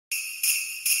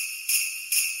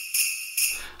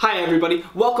Hi everybody,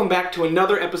 welcome back to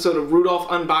another episode of Rudolph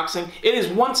Unboxing. It is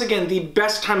once again the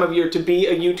best time of year to be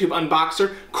a YouTube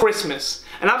unboxer, Christmas.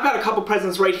 And I've got a couple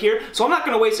presents right here, so I'm not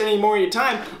going to waste any more of your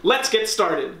time. Let's get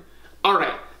started.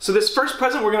 Alright, so this first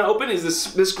present we're going to open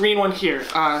is this green one here.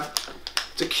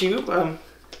 It's a cube. Okay,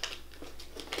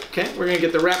 we're going to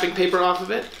get the wrapping paper off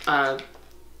of it.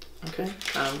 Okay.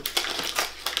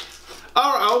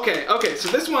 Okay, so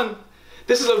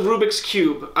this is a Rubik's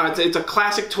Cube. It's a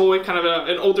classic toy, kind of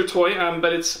an older toy,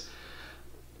 but it's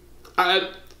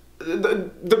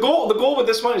the goal with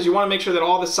this one is you want to make sure that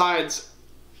all the sides,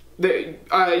 you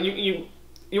want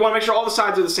to make sure all the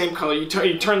sides are the same color. You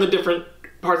turn the different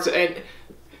parts, and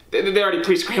they already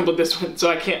pre-scrambled this one, so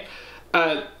I can't.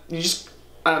 You just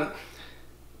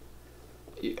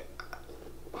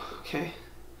okay.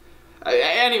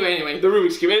 Anyway, the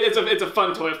Rubik's Cube. It's a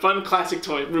fun toy, a fun classic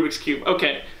toy, Rubik's Cube.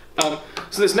 Okay.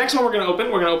 So this next one we're gonna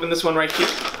open this one right here,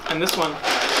 and this one.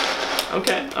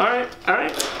 Okay, all right.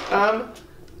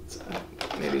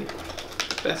 Maybe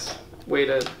best way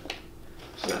to.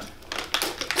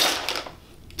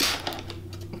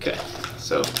 Okay,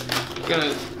 so we're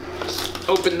gonna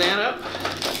open that up.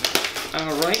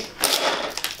 All right.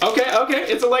 Okay,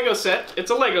 it's a Lego set.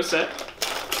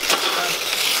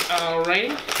 All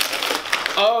right.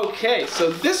 Okay, so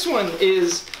this one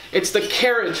it's the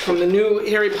carriage from the new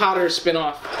Harry Potter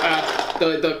spin-off,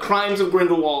 the Crimes of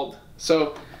Grindelwald.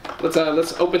 So let's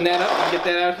open that up and get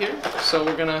that out here. So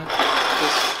we're gonna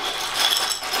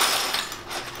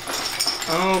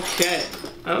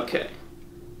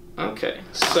okay.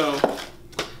 So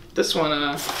this one,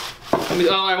 I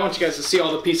want you guys to see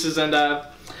all the pieces, and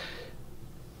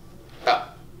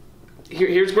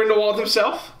here's Grindelwald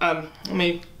himself. I'll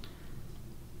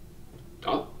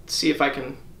see if I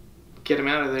can get him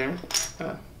out of there.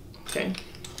 Okay.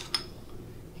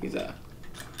 He's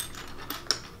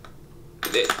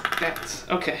that's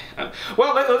okay.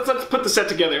 Well, let's put the set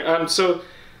together. So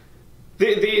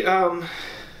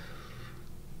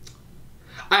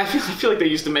I feel like they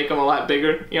used to make them a lot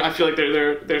bigger. You know, I feel like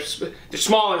they're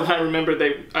smaller than I remember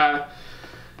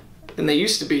than they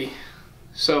used to be.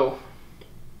 So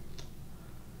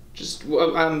just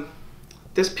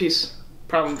this piece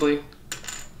probably.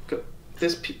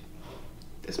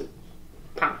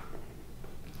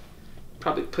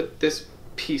 Probably put this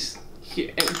piece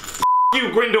here. And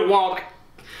you, Grindelwald!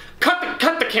 Cut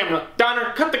the camera,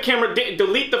 Donner. Cut the camera.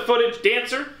 Delete the footage,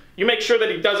 Dancer. You make sure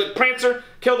that he does it. Prancer,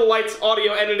 kill the lights,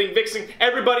 audio, editing, Vixen.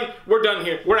 Everybody, we're done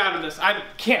here. We're out of this. I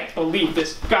can't believe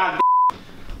this goddamn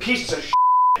piece of shit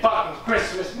fucking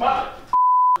Christmas mother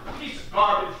piece of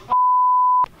garbage.